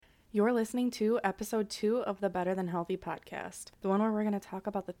You're listening to episode 2 of the Better Than Healthy podcast, the one where we're going to talk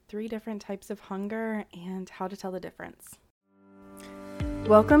about the 3 different types of hunger and how to tell the difference.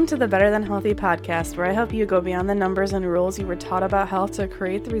 Welcome to the Better Than Healthy podcast, where I help you go beyond the numbers and rules you were taught about health to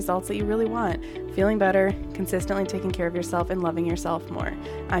create the results that you really want, feeling better, consistently taking care of yourself, and loving yourself more.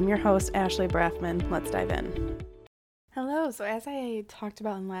 I'm your host, Ashley Brathman. Let's dive in. Hello, so as I talked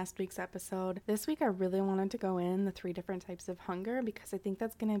about in last week's episode, this week I really wanted to go in the 3 different types of hunger because I think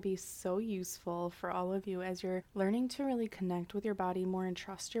that's going to be so useful for all of you as you're learning to really connect with your body more and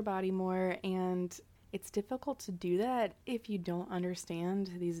trust your body more. And it's difficult to do that if you don't understand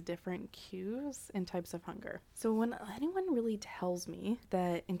these different cues and types of hunger. So when anyone really tells me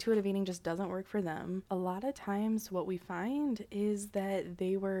that intuitive eating just doesn't work for them, a lot of times what we find is that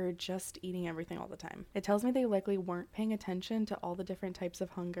they were just eating everything all the time. It tells me they likely weren't paying attention to all the different types of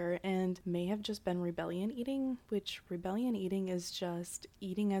hunger and may have just been rebellion eating, which rebellion eating is just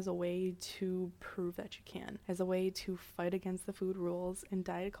eating as a way to prove that you can, as a way to fight against the food rules and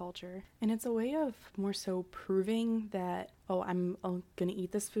diet culture. And it's a way of more so proving that, I'm gonna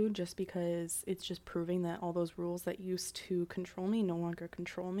eat this food just because it's just proving that all those rules that used to control me no longer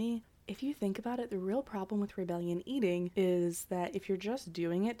control me. If you think about it, the real problem with rebellion eating is that if you're just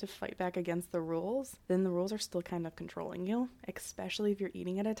doing it to fight back against the rules, then the rules are still kind of controlling you, especially if you're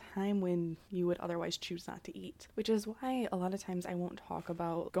eating at a time when you would otherwise choose not to eat. Which is why a lot of times I won't talk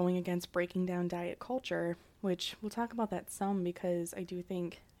about going against breaking down diet culture, which we'll talk about that some because I do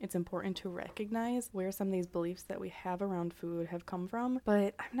think it's important to recognize where some of these beliefs that we have around food have come from.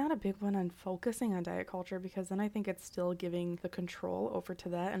 But I'm not a big one on focusing on diet culture because then I think it's still giving the control over to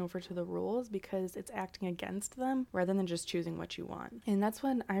that and over to the rules because it's acting against them rather than just choosing what you want. And that's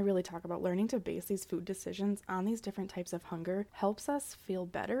when I really talk about learning to base these food decisions on these different types of hunger helps us feel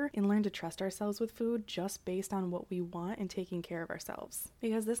better and learn to trust ourselves with food just based on what we want and taking care of ourselves.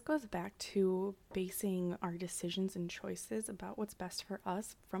 Because this goes back to basing our decisions and choices about what's best for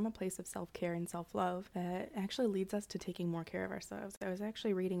us from a place of self-care and self-love that actually leads us to taking more care of ourselves. I was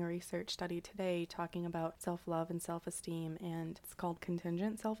actually reading a research study today talking about self-love and self-esteem, and it's called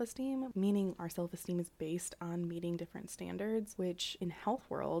contingent self-esteem, meaning our self-esteem is based on meeting different standards, which in health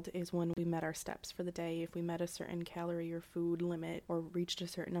world is when we met our steps for the day, if we met a certain calorie or food limit or reached a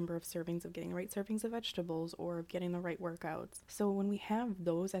certain number of servings of getting the right servings of vegetables or getting the right workouts. So when we have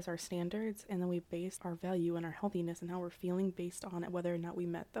those as our standards and then we base our value and our healthiness and how we're feeling based on whether or not we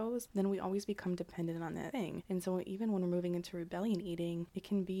met those, then we always become dependent on that thing. And so even when we're moving into rebellion eating, it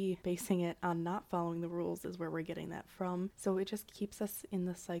can be basing it on not following the rules is where we're getting that from. So it just keeps us in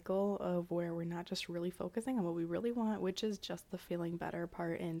the cycle of where we're not just really focusing on what we really want, which is just the feeling better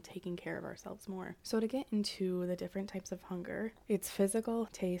part and taking care of ourselves more. So to get into the different types of hunger, it's physical,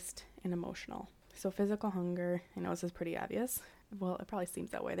 taste, and emotional. So physical hunger, I know this is pretty obvious. Well, it probably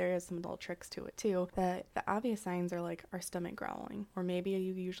seems that way. There is some little tricks to it too. That the obvious signs are like our stomach growling, or maybe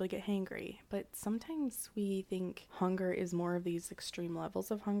you usually get hangry. But sometimes we think hunger is more of these extreme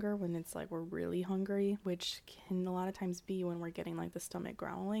levels of hunger when it's like we're really hungry, which can a lot of times be when we're getting like the stomach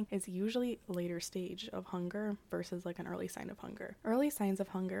growling. It's usually a later stage of hunger versus like an early sign of hunger. Early signs of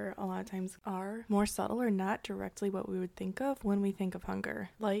hunger a lot of times are more subtle or not directly what we would think of when we think of hunger,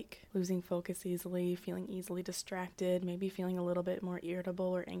 like losing focus easily, feeling easily distracted, maybe feeling a little bit more irritable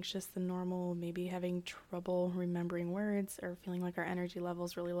or anxious than normal, maybe having trouble remembering words or feeling like our energy level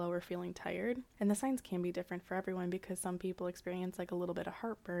is really low or feeling tired. And the signs can be different for everyone because some people experience like a little bit of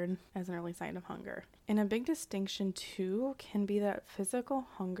heartburn as an early sign of hunger. And a big distinction too can be that physical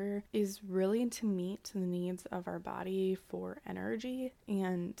hunger is really to meet the needs of our body for energy,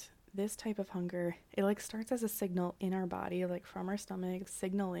 and this type of hunger, it like starts as a signal in our body, like from our stomach,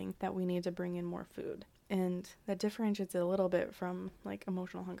 signaling that we need to bring in more food. And that differentiates it a little bit from like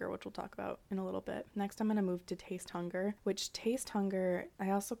emotional hunger, which we'll talk about in a little bit. Next, I'm going to move to taste hunger, which taste hunger,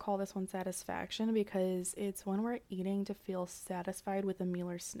 I also call this one satisfaction because it's when we're eating to feel satisfied with a meal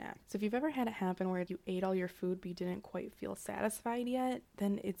or snack. So if you've ever had it happen where you ate all your food but you didn't quite feel satisfied yet,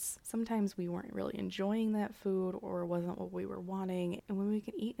 then it's sometimes we weren't really enjoying that food or wasn't what we were wanting. And when we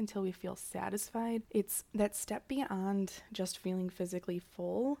can eat until we feel satisfied, it's that step beyond just feeling physically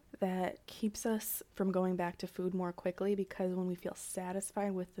full that keeps us from going back to food more quickly, because when we feel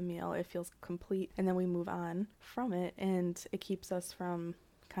satisfied with the meal, it feels complete and then we move on from it, and it keeps us from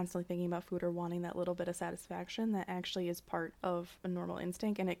constantly thinking about food or wanting that little bit of satisfaction that actually is part of a normal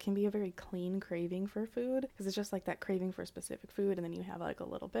instinct. And it can be a very clean craving for food, because it's just like that craving for a specific food, and then you have like a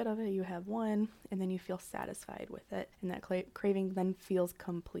little bit of it, you have one, and then you feel satisfied with it, and that craving then feels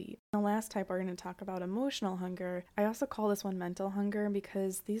complete. The last type we're going to talk about, emotional hunger. I also call this one mental hunger,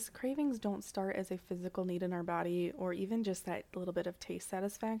 because these cravings don't start as a physical need in our body or even just that little bit of taste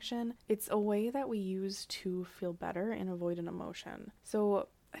satisfaction. It's a way that we use to feel better and avoid an emotion. So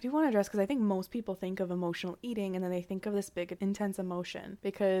I do want to address, because I think most people think of emotional eating and then they think of this big intense emotion,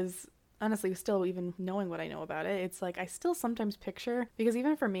 because honestly, still even knowing what I know about it, it's like I still sometimes picture, because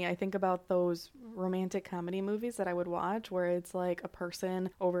even for me, I think about those romantic comedy movies that I would watch where it's like a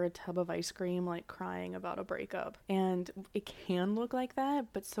person over a tub of ice cream like crying about a breakup, and it can look like that,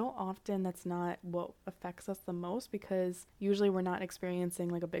 but so often that's not what affects us the most, because usually we're not experiencing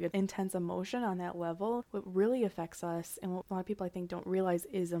like a big intense emotion on that level. What really affects us, and what a lot of people I think don't realize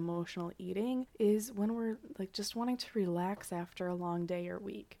is emotional eating, is when we're like just wanting to relax after a long day or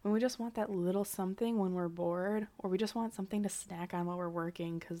week, when we just want that little something when we're bored, or we just want something to snack on while we're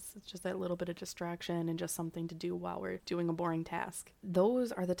working, because it's just that little bit of distraction and just something to do while we're doing a boring task.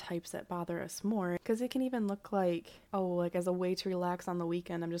 Those are the types that bother us more, because it can even look like, oh, like as a way to relax on the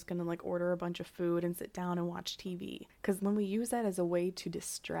weekend, I'm just gonna like order a bunch of food and sit down and watch TV. Because when we use that as a way to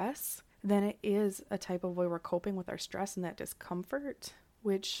distress, then it is a type of way we're coping with our stress and that discomfort,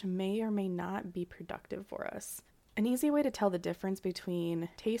 which may or may not be productive for us. An easy way to tell the difference between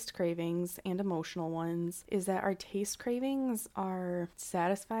taste cravings and emotional ones is that our taste cravings are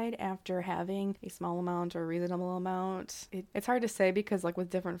satisfied after having a small amount or reasonable amount. It's hard to say, because like with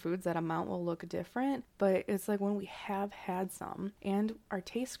different foods that amount will look different, but it's like when we have had some, and our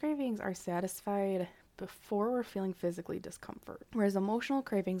taste cravings are satisfied before we're feeling physically discomfort. Whereas emotional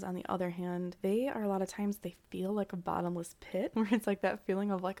cravings, on the other hand, they are a lot of times they feel like a bottomless pit, where it's like that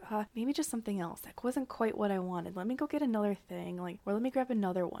feeling of like, maybe just something else. That wasn't quite what I wanted. Let me go get another thing, or let me grab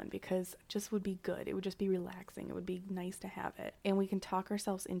another one, because it just would be good. It would just be relaxing. It would be nice to have it. And we can talk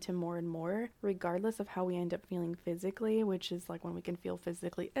ourselves into more and more, regardless of how we end up feeling physically, which is like when we can feel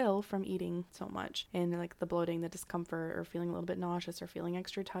physically ill from eating so much, and like the bloating, the discomfort, or feeling a little bit nauseous, or feeling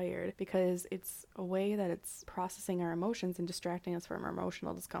extra tired, because it's a way that it's processing our emotions and distracting us from our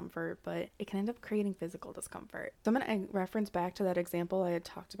emotional discomfort, but it can end up creating physical discomfort. So I'm going to reference back to that example I had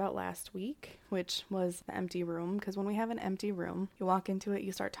talked about last week, which was the empty room, because when we have an empty room, you walk into it,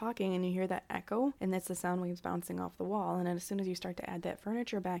 you start talking, and you hear that echo, and that's the sound waves bouncing off the wall. And then as soon as you start to add that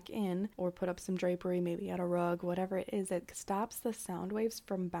furniture back in, or put up some drapery, maybe add a rug, whatever it is, it stops the sound waves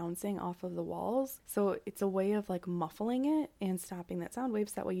from bouncing off of the walls. So it's a way of like muffling it and stopping that sound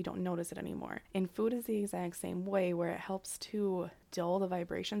waves, that way you don't notice it anymore. And food is the exact same way, where it helps to dull the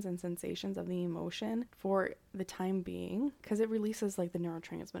vibrations and sensations of the emotion for the time being, because it releases like the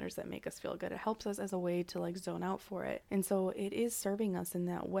neurotransmitters that make us feel good. It helps us as a way to like zone out for it. And so it is serving us in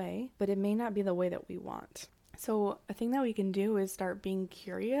that way, but it may not be the way that we want. So a thing that we can do is start being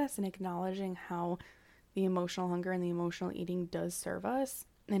curious and acknowledging how the emotional hunger and the emotional eating does serve us,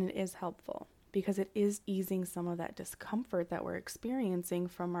 and it is helpful, because it is easing some of that discomfort that we're experiencing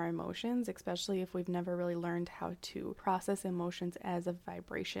from our emotions, especially if we've never really learned how to process emotions as a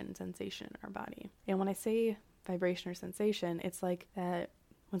vibration sensation in our body. And when I say vibration or sensation, it's like that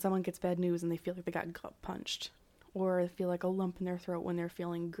when someone gets bad news and they feel like they got gut punched, or feel like a lump in their throat when they're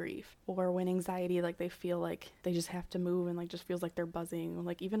feeling grief, or when anxiety, like they feel like they just have to move and like just feels like they're buzzing,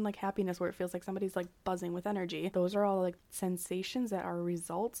 like even like happiness where it feels like somebody's like buzzing with energy. Those are all like sensations that are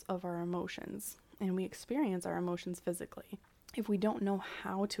results of our emotions, and we experience our emotions physically. If we don't know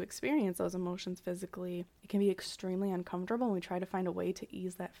how to experience those emotions physically, it can be extremely uncomfortable, and we try to find a way to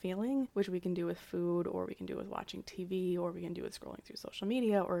ease that feeling, which we can do with food, or we can do with watching TV, or we can do with scrolling through social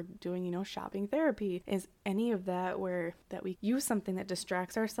media, or doing, shopping therapy. Is any of that where that we use something that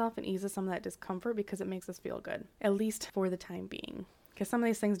distracts ourselves and eases some of that discomfort because it makes us feel good, at least for the time being. Because some of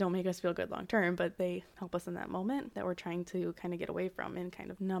these things don't make us feel good long term, but they help us in that moment that we're trying to kind of get away from and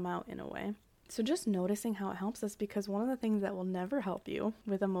kind of numb out in a way. So just noticing how it helps us, because one of the things that will never help you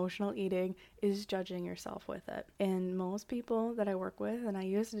with emotional eating is judging yourself with it. And most people that I work with, and I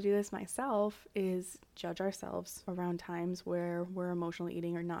used to do this myself, is judge ourselves around times where we're emotionally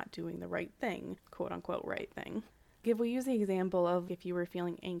eating or not doing the right thing, quote unquote right thing. If we use the example of if you were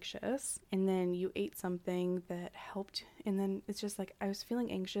feeling anxious and then you ate something that helped, and then it's just like I was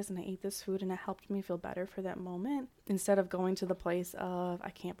feeling anxious and I ate this food and it helped me feel better for that moment, instead of going to the place of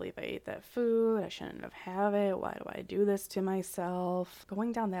I can't believe I ate that food, I shouldn't have it, why do I do this to myself?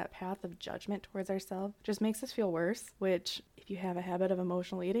 Going down that path of judgment towards ourselves just makes us feel worse, which if you have a habit of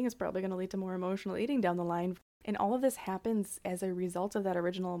emotional eating is probably going to lead to more emotional eating down the line. And all of this happens as a result of that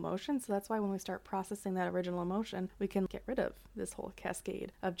original emotion. So that's why when we start processing that original emotion, we can get rid of this whole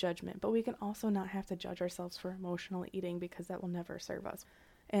cascade of judgment. But we can also not have to judge ourselves for emotional eating, because that will never serve us.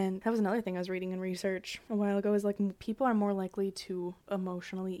 And that was another thing I was reading in research a while ago, is like people are more likely to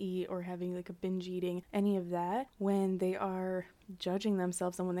emotionally eat or having like a binge eating, any of that, when they are judging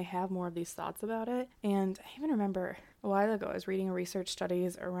themselves and when they have more of these thoughts about it. And I even remember a while ago I was reading research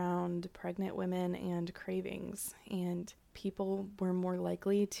studies around pregnant women and cravings, and people were more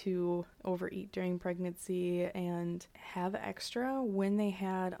likely to overeat during pregnancy and have extra when they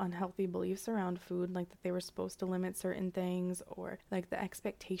had unhealthy beliefs around food, like that they were supposed to limit certain things, or like the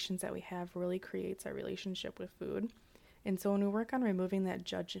expectations that we have really creates our relationship with food. And so when we work on removing that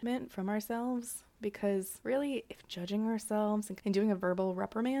judgment from ourselves, because really if judging ourselves and doing a verbal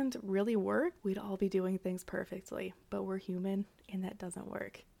reprimand really worked, we'd all be doing things perfectly, but we're human and that doesn't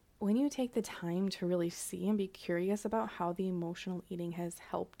work. When you take the time to really see and be curious about how the emotional eating has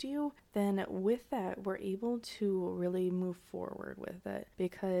helped you, then with that, we're able to really move forward with it.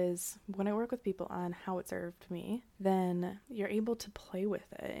 Because when I work with people on how it served me, then you're able to play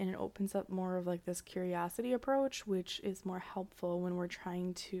with it, and it opens up more of like this curiosity approach, which is more helpful when we're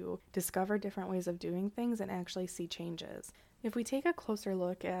trying to discover different ways of doing things and actually see changes. If we take a closer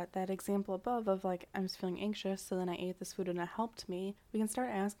look at that example above of like, I was feeling anxious, so then I ate this food and it helped me, we can start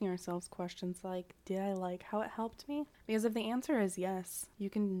asking ourselves questions like, did I like how it helped me? Because if the answer is yes,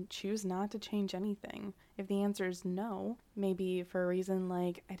 you can choose not to change anything. If the answer is no, maybe for a reason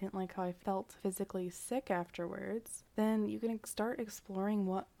like I didn't like how I felt physically sick afterwards, then you can start exploring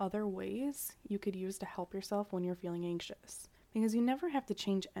what other ways you could use to help yourself when you're feeling anxious. Because you never have to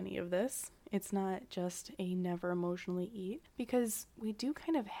change any of this. It's not just a never emotionally eat, because we do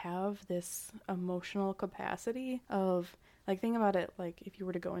kind of have this emotional capacity of, like, think about it like if you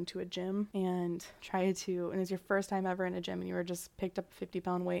were to go into a gym and and it's your first time ever in a gym and you were just picked up a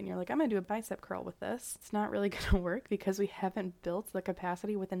 50-pound weight and you're like, I'm going to do a bicep curl with this. It's not really going to work because we haven't built the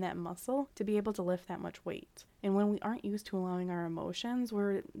capacity within that muscle to be able to lift that much weight. And when we aren't used to allowing our emotions,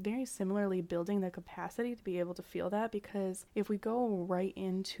 we're very similarly building the capacity to be able to feel that, because if we go right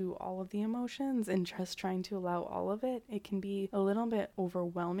into all of the emotions and just trying to allow all of it, it can be a little bit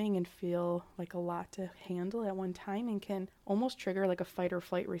overwhelming and feel like a lot to handle at one time, and can almost trigger like a fight or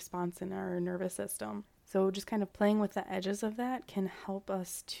flight response in our nervous system. So just kind of playing with the edges of that can help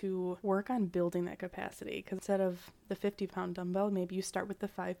us to work on building that capacity. Because instead of the 50-pound dumbbell, maybe you start with the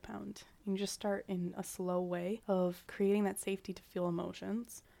 5-pound. You just start in a slow way of creating that safety to feel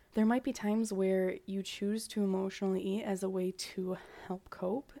emotions. There might be times where you choose to emotionally eat as a way to help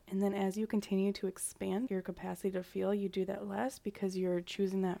cope, and then as you continue to expand your capacity to feel, you do that less because you're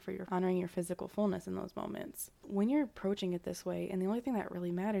choosing that for honoring your physical fullness in those moments. When you're approaching it this way, and the only thing that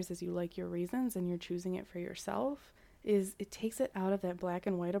really matters is you like your reasons and you're choosing it for yourself, is it takes it out of that black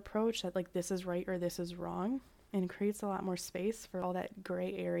and white approach that like this is right or this is wrong, and creates a lot more space for all that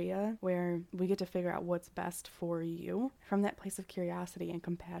gray area where we get to figure out what's best for you from that place of curiosity and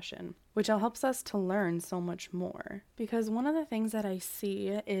compassion, which helps us to learn so much more. Because one of the things that I see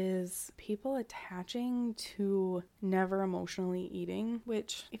is people attaching to never emotionally eating,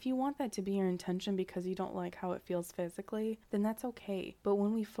 which if you want that to be your intention because you don't like how it feels physically, then that's okay. But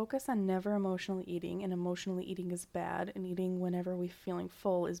when we focus on never emotionally eating, and emotionally eating is bad, and eating whenever we're feeling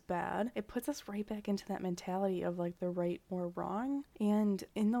full is bad, it puts us right back into that mentality of like the right or wrong. And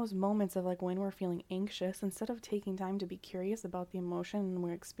in those moments of like when we're feeling anxious, instead of taking time to be curious about the emotion and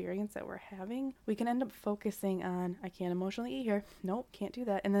we're experience that we're having, we can end up focusing on, I can't emotionally eat here. Nope, can't do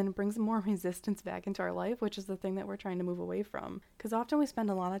that. And then it brings more resistance back into our life, which is the thing that we're trying to move away from. Because often we spend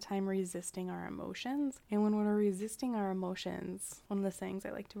a lot of time resisting our emotions. And when we're resisting our emotions, one of the things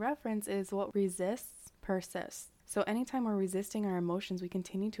I like to reference is what resists persists. So anytime we're resisting our emotions, we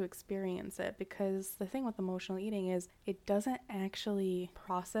continue to experience it, because the thing with emotional eating is it doesn't actually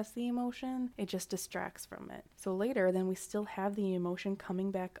process the emotion, it just distracts from it. So later, then we still have the emotion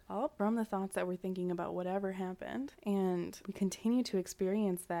coming back up from the thoughts that we're thinking about whatever happened, and we continue to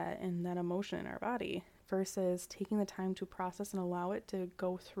experience that and that emotion in our body, versus taking the time to process and allow it to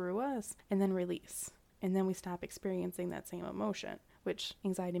go through us and then release. And then we stop experiencing that same emotion, which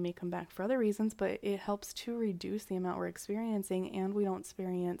anxiety may come back for other reasons, but it helps to reduce the amount we're experiencing, and we don't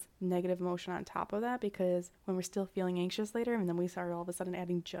experience negative emotion on top of that, because when we're still feeling anxious later and then we start all of a sudden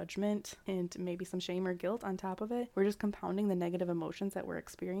adding judgment and maybe some shame or guilt on top of it, we're just compounding the negative emotions that we're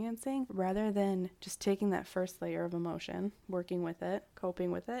experiencing, rather than just taking that first layer of emotion, working with it, coping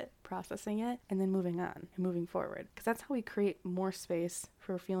with it, processing it, and then moving on and moving forward. Because that's how we create more space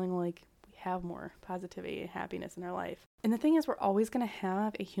for feeling like have more positivity and happiness in our life. And the thing is, we're always going to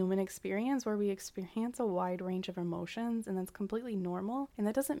have a human experience where we experience a wide range of emotions, and that's completely normal. And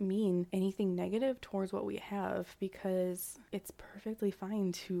that doesn't mean anything negative towards what we have, because it's perfectly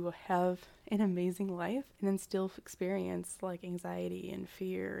fine to have an amazing life and then still experience like anxiety and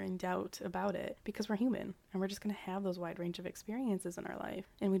fear and doubt about it, because we're human and we're just going to have those wide range of experiences in our life.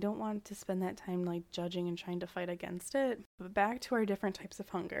 And we don't want to spend that time like judging and trying to fight against it. But back to our different types of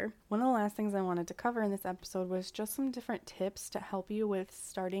hunger. One of the last things I wanted to cover in this episode was just some different tips to help you with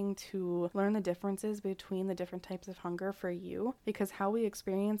starting to learn the differences between the different types of hunger for you, because how we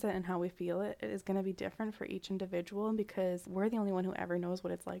experience it and how we feel it is going to be different for each individual, because we're the only one who ever knows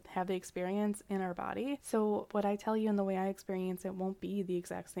what it's like to have the experience in our body. So what I tell you and the way I experience it won't be the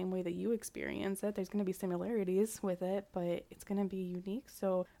exact same way that you experience it. There's going to be similarities with it, but it's going to be unique.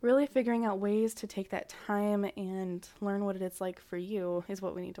 So really figuring out ways to take that time and learn what it's like for you is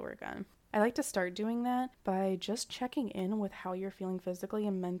what we need to work on. I like to start doing that by just checking in with how you're feeling physically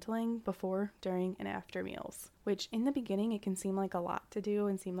and mentally before, during, and after meals, which in the beginning it can seem like a lot to do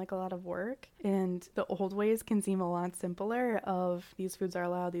and seem like a lot of work. And the old ways can seem a lot simpler of these foods are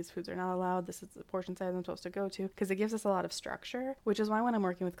allowed, these foods are not allowed, this is the portion size I'm supposed to go to, because it gives us a lot of structure, which is why when I'm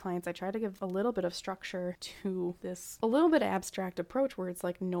working with clients, I try to give a little bit of structure to this a little bit abstract approach where it's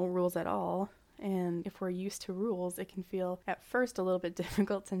like no rules at all. And if we're used to rules, it can feel at first a little bit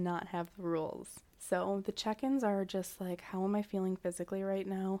difficult to not have the rules. So the check-ins are just like, how am I feeling physically right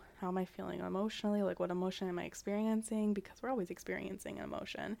now? How am I feeling emotionally? Like, what emotion am I experiencing? Because we're always experiencing an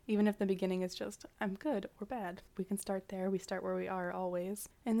emotion. Even if the beginning is just, I'm good or bad. We can start there. We start where we are always.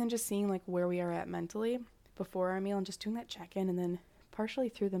 And then just seeing like where we are at mentally before our meal and just doing that check-in, and then partially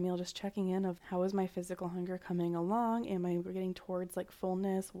through the meal, just checking in of how is my physical hunger coming along? Am I getting towards like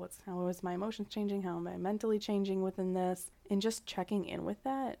fullness? How is my emotions changing? How am I mentally changing within this? And just checking in with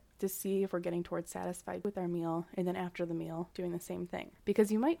that to see if we're getting towards satisfied with our meal, and then after the meal doing the same thing,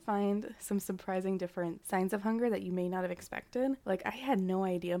 because you might find some surprising different signs of hunger that you may not have expected. Like, I had no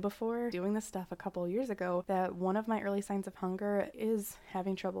idea before doing this stuff a couple years ago that one of my early signs of hunger is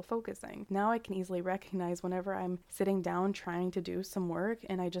having trouble focusing. Now I can easily recognize whenever I'm sitting down trying to do some work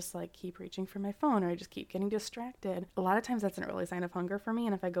and I just like keep reaching for my phone, or I just keep getting distracted. A lot of times that's an early sign of hunger for me,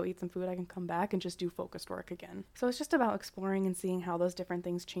 and if I go eat some food, I can come back and just do focused work again. So it's just about exploring and seeing how those different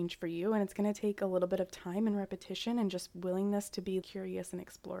things change for you, and it's going to take a little bit of time and repetition and just willingness to be curious and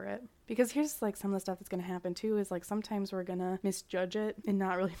explore it. Because here's like some of the stuff that's going to happen too is like sometimes we're going to misjudge it and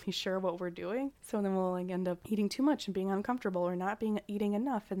not really be sure what we're doing, so then we'll like end up eating too much and being uncomfortable, or not eating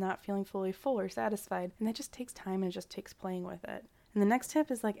enough and not feeling fully full or satisfied, and that just takes time and it just takes playing with it. And the next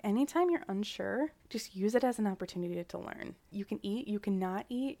tip is like, anytime you're unsure, just use it as an opportunity to learn. You can eat, you can not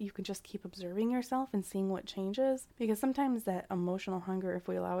eat, you can just keep observing yourself and seeing what changes. Because sometimes that emotional hunger, if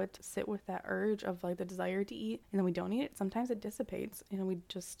we allow it to sit with that urge of like the desire to eat, and then we don't eat it, sometimes it dissipates and we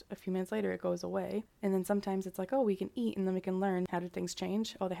just, a few minutes later, it goes away. And then sometimes it's like, oh, we can eat, and then we can learn, how did things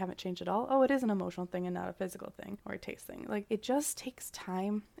change? Oh, they haven't changed at all. Oh, it is an emotional thing and not a physical thing or a taste thing. Like, it just takes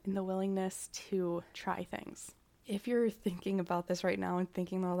time and the willingness to try things. If you're thinking about this right now and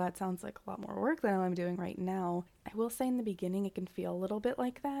thinking, oh, that sounds like a lot more work than I'm doing right now, I will say in the beginning it can feel a little bit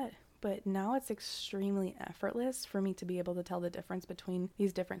like that. But now it's extremely effortless for me to be able to tell the difference between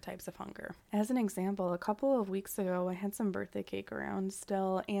these different types of hunger. As an example, a couple of weeks ago, I had some birthday cake around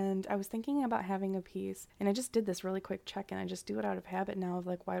still, and I was thinking about having a piece, and I just did this really quick check-in. I just do it out of habit now of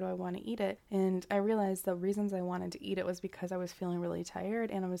like, why do I want to eat it? And I realized the reasons I wanted to eat it was because I was feeling really tired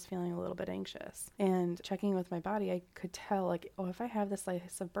and I was feeling a little bit anxious. And checking with my body, I could tell like, oh, if I have this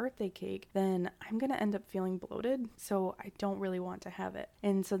slice of birthday cake, then I'm going to end up feeling bloated, so I don't really want to have it.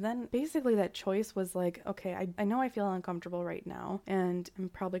 And so then basically that choice was like, okay, I know I feel uncomfortable right now, and I'm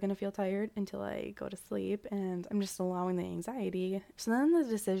probably going to feel tired until I go to sleep, and I'm just allowing the anxiety. So then the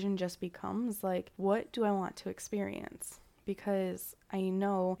decision just becomes like, what do I want to experience? Because I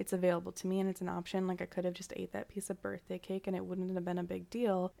know it's available to me and it's an option. Like, I could have just ate that piece of birthday cake and it wouldn't have been a big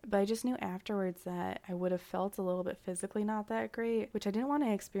deal. But I just knew afterwards that I would have felt a little bit physically not that great, which I didn't want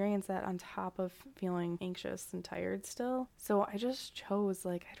to experience that on top of feeling anxious and tired still. So I just chose,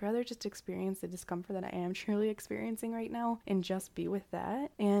 like, I'd rather just experience the discomfort that I am truly experiencing right now and just be with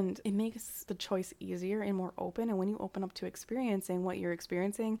that. And it makes the choice easier and more open. And when you open up to experiencing what you're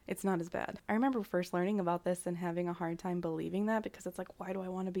experiencing, it's not as bad. I remember first learning about this and having a hard time believing that, because it's like, why do I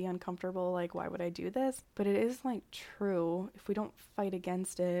want to be uncomfortable? Like, why would I do this? But it is like true. If we don't fight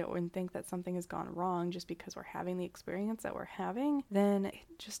against it or think that something has gone wrong just because we're having the experience that we're having, then it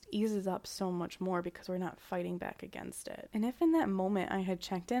just eases up so much more because we're not fighting back against it. And if in that moment I had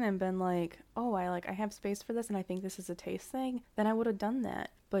checked in and been like, oh, I have space for this and I think this is a taste thing, then I would have done that.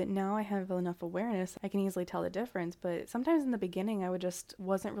 But now I have enough awareness, I can easily tell the difference. But sometimes in the beginning,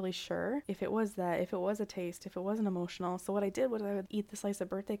 wasn't really sure if it was that, if it was a taste, if it wasn't emotional. So what I did was I would eat the slice of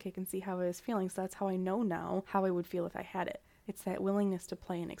birthday cake and see how I was feeling. So that's how I know now how I would feel if I had it. It's that willingness to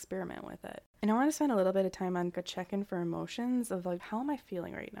play and experiment with it. And I want to spend a little bit of time on a check-in for emotions of like, how am I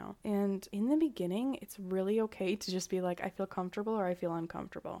feeling right now? And in the beginning, it's really okay to just be like, I feel comfortable or I feel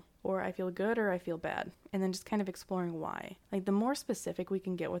uncomfortable, or I feel good or I feel bad. And then just kind of exploring why. Like the more specific we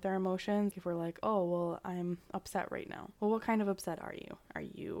can get with our emotions, if we're like, oh, well, I'm upset right now. Well, what kind of upset are you? Are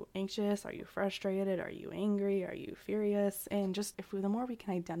you anxious? Are you frustrated? Are you angry? Are you furious? And just the more we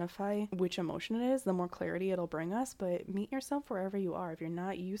can identify which emotion it is, the more clarity it'll bring us. But meet yourself wherever you are. If you're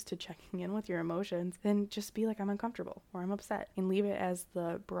not used to checking in with your emotions, then just be like, I'm uncomfortable or I'm upset, and leave it as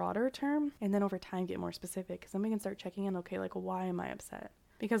the broader term. And then over time get more specific, because then we can start checking in, okay, like why am I upset?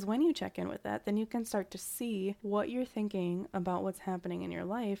 Because when you check in with that, then you can start to see what you're thinking about what's happening in your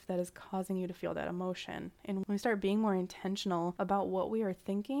life that is causing you to feel that emotion. And when we start being more intentional about what we are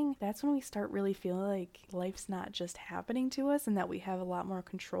thinking, that's when we start really feeling like life's not just happening to us, and that we have a lot more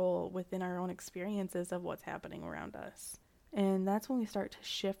control within our own experiences of what's happening around us. And that's when we start to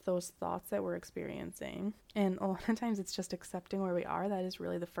shift those thoughts that we're experiencing. And a lot of times it's just accepting where we are. That is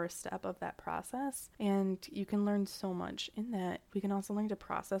really the first step of that process. And you can learn so much in that. We can also learn to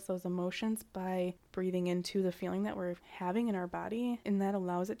process those emotions by breathing into the feeling that we're having in our body. And that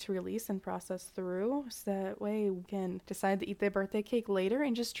allows it to release and process through. So that way we can decide to eat the birthday cake later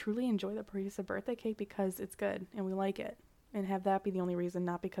and just truly enjoy the piece of birthday cake because it's good and we like it. And have that be the only reason,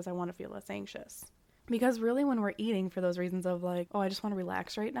 not because I want to feel less anxious. Because really when we're eating for those reasons of like, oh, I just want to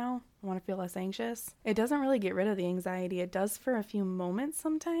relax right now, I want to feel less anxious, it doesn't really get rid of the anxiety. It does for a few moments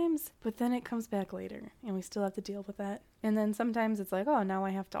sometimes, but then it comes back later and we still have to deal with that. And then sometimes it's like, oh, now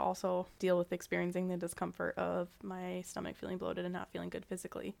I have to also deal with experiencing the discomfort of my stomach feeling bloated and not feeling good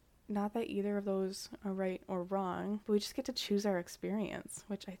physically. Not that either of those are right or wrong, but we just get to choose our experience,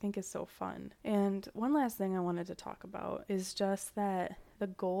 which I think is so fun. And one last thing I wanted to talk about is just that the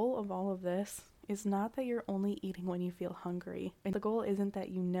goal of all of this is not that you're only eating when you feel hungry. And the goal isn't that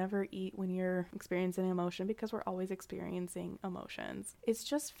you never eat when you're experiencing emotion, because we're always experiencing emotions. It's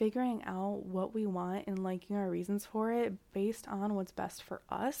just figuring out what we want and liking our reasons for it based on what's best for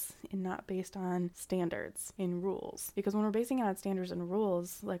us and not based on standards and rules. Because when we're basing it on standards and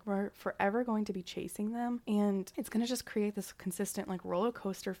rules, like we're forever going to be chasing them, and it's going to just create this consistent like roller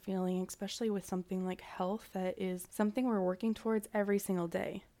coaster feeling, especially with something like health that is something we're working towards every single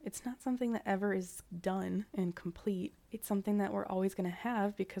day. It's not something that ever is done and complete. It's something that we're always going to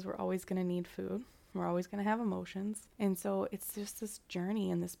have because we're always going to need food. We're always going to have emotions. And so it's just this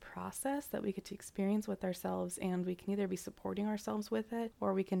journey and this process that we get to experience with ourselves, and we can either be supporting ourselves with it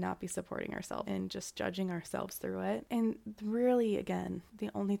or we can not be supporting ourselves and just judging ourselves through it. And really, again, the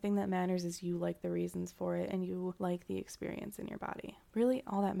only thing that matters is you like the reasons for it and you like the experience in your body. Really,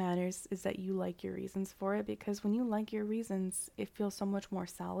 all that matters is that you like your reasons for it, because when you like your reasons, it feels so much more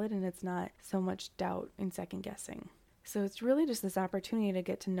solid and it's not so much doubt and second guessing. So it's really just this opportunity to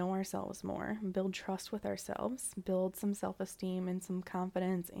get to know ourselves more, build trust with ourselves, build some self-esteem and some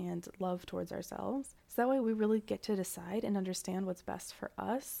confidence and love towards ourselves. So that way we really get to decide and understand what's best for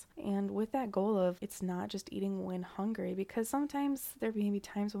us. And with that goal of it's not just eating when hungry, because sometimes there may be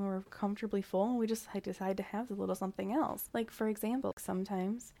times when we're comfortably full and we just decide to have a little something else. Like for example,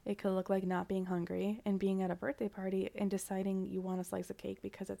 sometimes it could look like not being hungry and being at a birthday party and deciding you want a slice of cake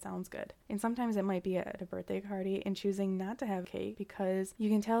because it sounds good. And sometimes it might be at a birthday party and choosing not to have cake because you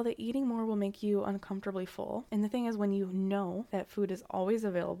can tell that eating more will make you uncomfortably full. And the thing is, when you know that food is always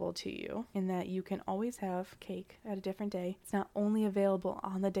available to you and that you can always have cake at a different day, it's not only available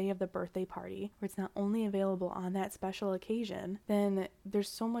on the day of the birthday party, or it's not only available on that special occasion, then there's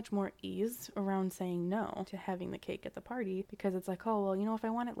so much more ease around saying no to having the cake at the party, because it's like, oh, well, you know, if I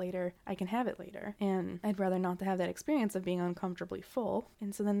want it later, I can have it later. And I'd rather not to have that experience of being uncomfortably full.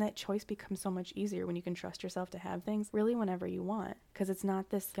 And so then that choice becomes so much easier when you can trust yourself to have things really whenever you want, because it's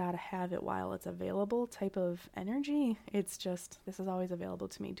not this gotta have it while it's available type of energy. It's just, this is always available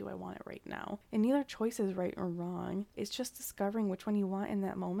to me. Do I want it right now? And neither choice is right or wrong. It's just discovering which one you want in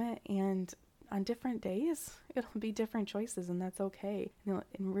that moment, and on different days it'll be different choices, and that's okay. And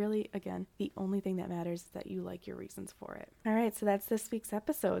really, again, the only thing that matters is that you like your reasons for it. All right, so that's this week's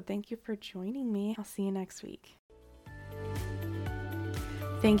episode. Thank you for joining me. I'll see you next week.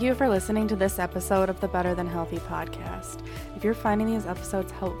 Thank you for listening to this episode of the Better Than Healthy podcast. If you're finding these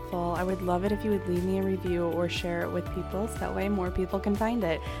episodes helpful, I would love it if you would leave me a review or share it with people, so that way more people can find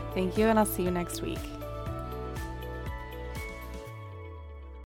it. Thank you, and I'll see you next week.